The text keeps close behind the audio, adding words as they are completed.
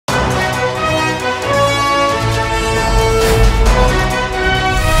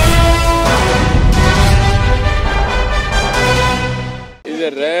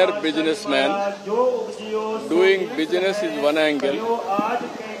a rare businessman. Doing business is one angle,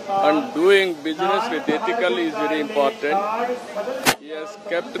 and doing business with ethical is very important. He has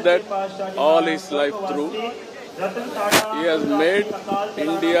kept that all his life through. He has made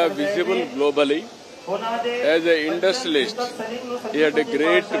India visible globally. As an industrialist, he had a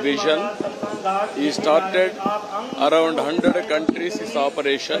great vision. He started around 100 countries his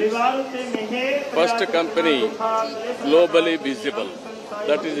operations. First company globally visible.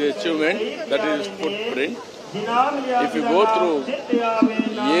 That is the achievement, that is his footprint. If you go through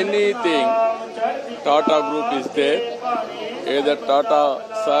anything, Tata Group is there. Either Tata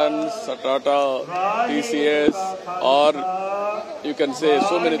Sons, Tata TCS, or you can say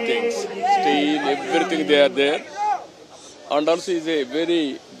so many things. Steel, everything they are there. And also is a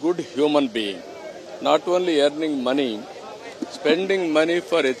very good human being. Not only earning money, spending money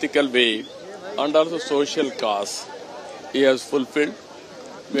for ethical way, and also social cause. He has fulfilled.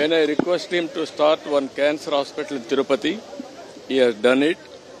 When I request him to start one cancer hospital in Tirupati, he has done it.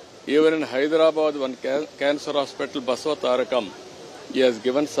 Even in Hyderabad, one cancer hospital, Baswa Tarakam, he has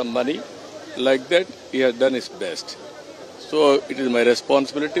given some money. Like that, he has done his best. So it is my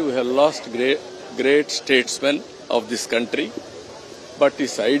responsibility. We have lost great statesmen of this country, but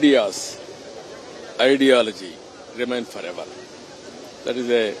his ideology remain forever. That is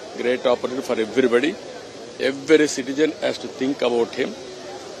a great opportunity for everybody. Every citizen has to think about him.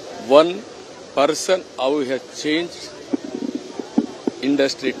 One person, how he has changed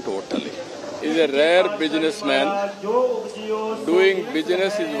industry totally. He is a rare businessman. Doing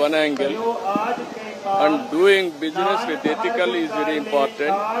business is one angle, and doing business with ethical is very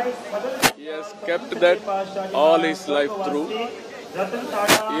important. He has kept that all his life through.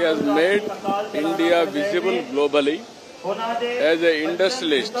 He has made India visible globally. As an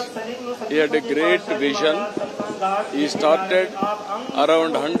industrialist, he had a great vision. He started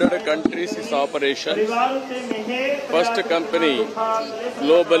around 100 countries his operations. First company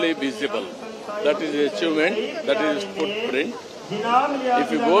globally visible. That is the achievement, that is his footprint.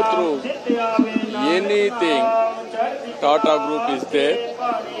 If you go through anything, Tata Group is there.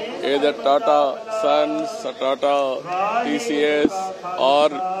 Either Tata Sons, Tata TCS, or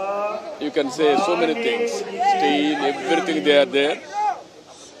you can say so many things. Steel, everything they are there.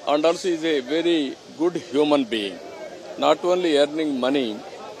 And also is a very good human being. Not only earning money,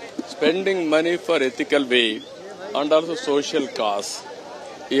 spending money for ethical way, and also social cause.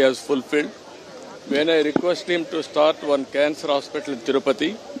 He has fulfilled. When I request him to start one cancer hospital in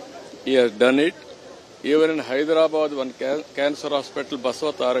Tirupati, he has done it. Even in Hyderabad, one cancer hospital,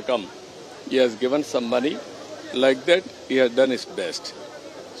 Baswa Tarakam, he has given some money. Like that, he has done his best.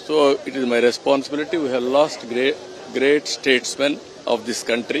 So it is my responsibility. We have lost great statesmen of this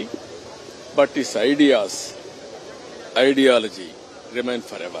country, but his ideology remain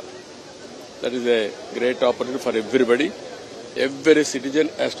forever. That is a great opportunity for everybody. Every citizen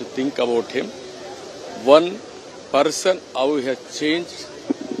has to think about him. One person, how he has changed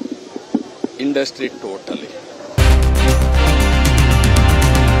industry totally.